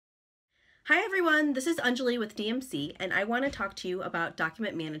Hi everyone, this is Anjali with DMC, and I want to talk to you about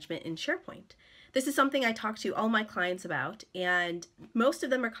document management in SharePoint. This is something I talk to all my clients about, and most of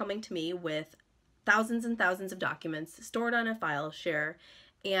them are coming to me with thousands and thousands of documents stored on a file share,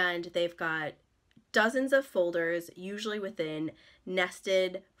 and they've got dozens of folders, usually within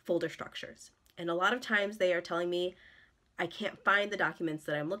nested folder structures. And a lot of times they are telling me, I can't find the documents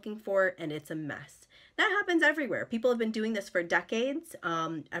that I'm looking for, and it's a mess. That happens everywhere. People have been doing this for decades.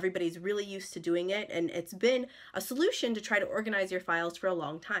 Everybody's really used to doing it, and it's been a solution to try to organize your files for a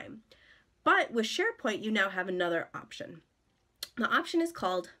long time. But with SharePoint, you now have another option. The option is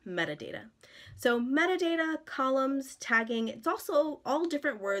called metadata. So metadata, columns, tagging, it's also all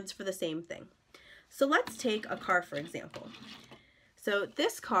different words for the same thing. So let's take a car, for example. So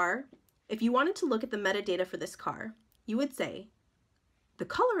this car, if you wanted to look at the metadata for this car, you would say the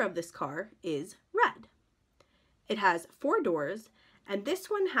color of this car is red. It has 4 doors, and this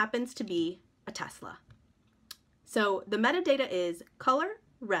one happens to be a Tesla. So the metadata is color,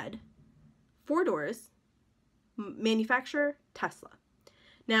 red, 4 doors, manufacturer, Tesla.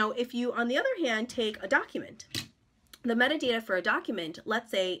 Now, if you, on the other hand, take a document, the metadata for a document, let's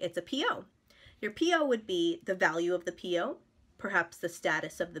say it's a PO. Your PO would be the value of the PO, perhaps the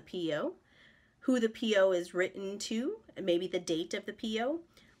status of the PO, who the PO is written to, and maybe the date of the PO,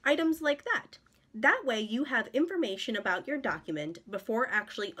 items like that. That way you have information about your document before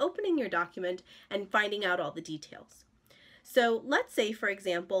actually opening your document and finding out all the details. So let's say, for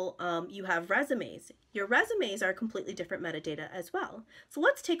example, you have resumes. Your resumes are completely different metadata as well. So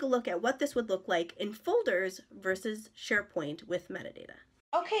let's take a look at what this would look like in folders versus SharePoint with metadata.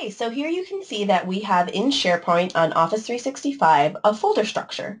 Okay, so here you can see that we have in SharePoint on Office 365 a folder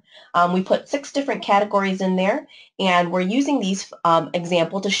structure. We put 6 different categories in there, and we're using these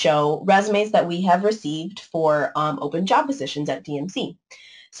example to show resumes that we have received for open job positions at DMC.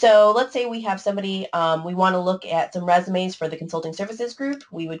 So let's say we have somebody, we want to look at some resumes for the consulting services group.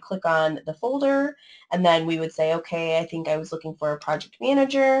 We would click on the folder, and then we would say, okay, I think I was looking for a project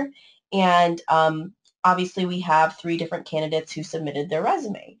manager, and obviously we have 3 different candidates who submitted their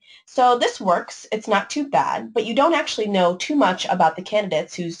resume. So this works. It's not too bad, but you don't actually know too much about the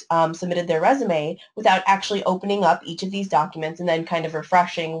candidates who's submitted their resume without actually opening up each of these documents and then kind of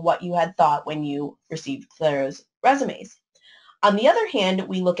refreshing what you had thought when you received those resumes. On the other hand,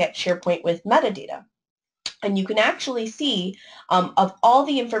 we look at SharePoint with metadata. And you can actually see of all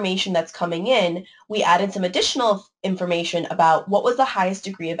the information that's coming in, we added some additional information about what was the highest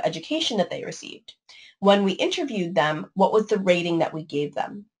degree of education that they received. When we interviewed them, what was the rating that we gave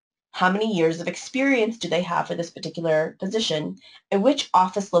them? How many years of experience do they have for this particular position? And which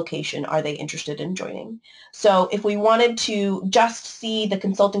office location are they interested in joining? So if we wanted to just see the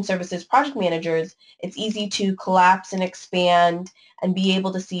consulting services project managers, it's easy to collapse and expand and be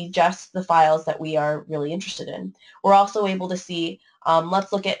able to see just the files that we are really interested in. We're also able to see,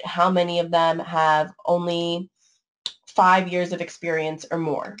 let's look at how many of them have only 5 years of experience or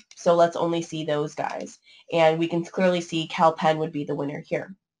more. So let's only see those guys. And we can clearly see CalPen would be the winner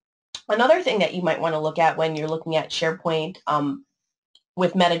here. Another thing that you might want to look at when you're looking at SharePoint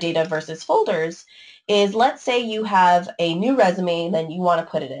with metadata versus folders is, let's say you have a new resume and then you want to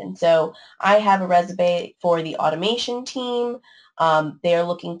put it in. So I have a resume for the automation team. They are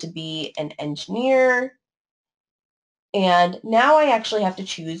looking to be an engineer. And now I actually have to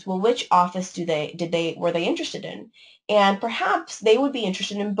choose, well, which office were they interested in? And perhaps they would be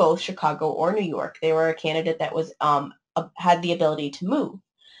interested in both Chicago or New York. They were a candidate that was had the ability to move.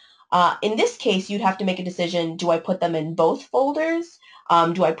 In this case, you'd have to make a decision, do I put them in both folders?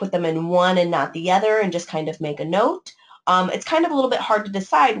 Do I put them in one and not the other and just kind of make a note? It's kind of a little bit hard to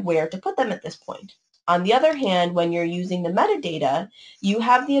decide where to put them at this point. On the other hand, when you're using the metadata, you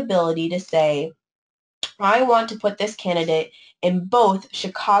have the ability to say, I want to put this candidate in both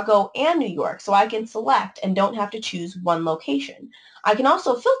Chicago and New York, so I can select and don't have to choose one location. I can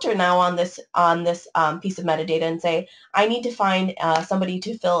also filter now on this piece of metadata and say, I need to find somebody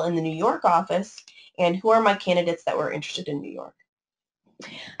to fill in the New York office, and who are my candidates that were interested in New York.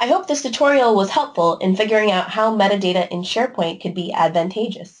 I hope this tutorial was helpful in figuring out how metadata in SharePoint could be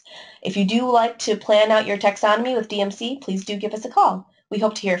advantageous. If you do like to plan out your taxonomy with DMC, please do give us a call. We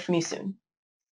hope to hear from you soon.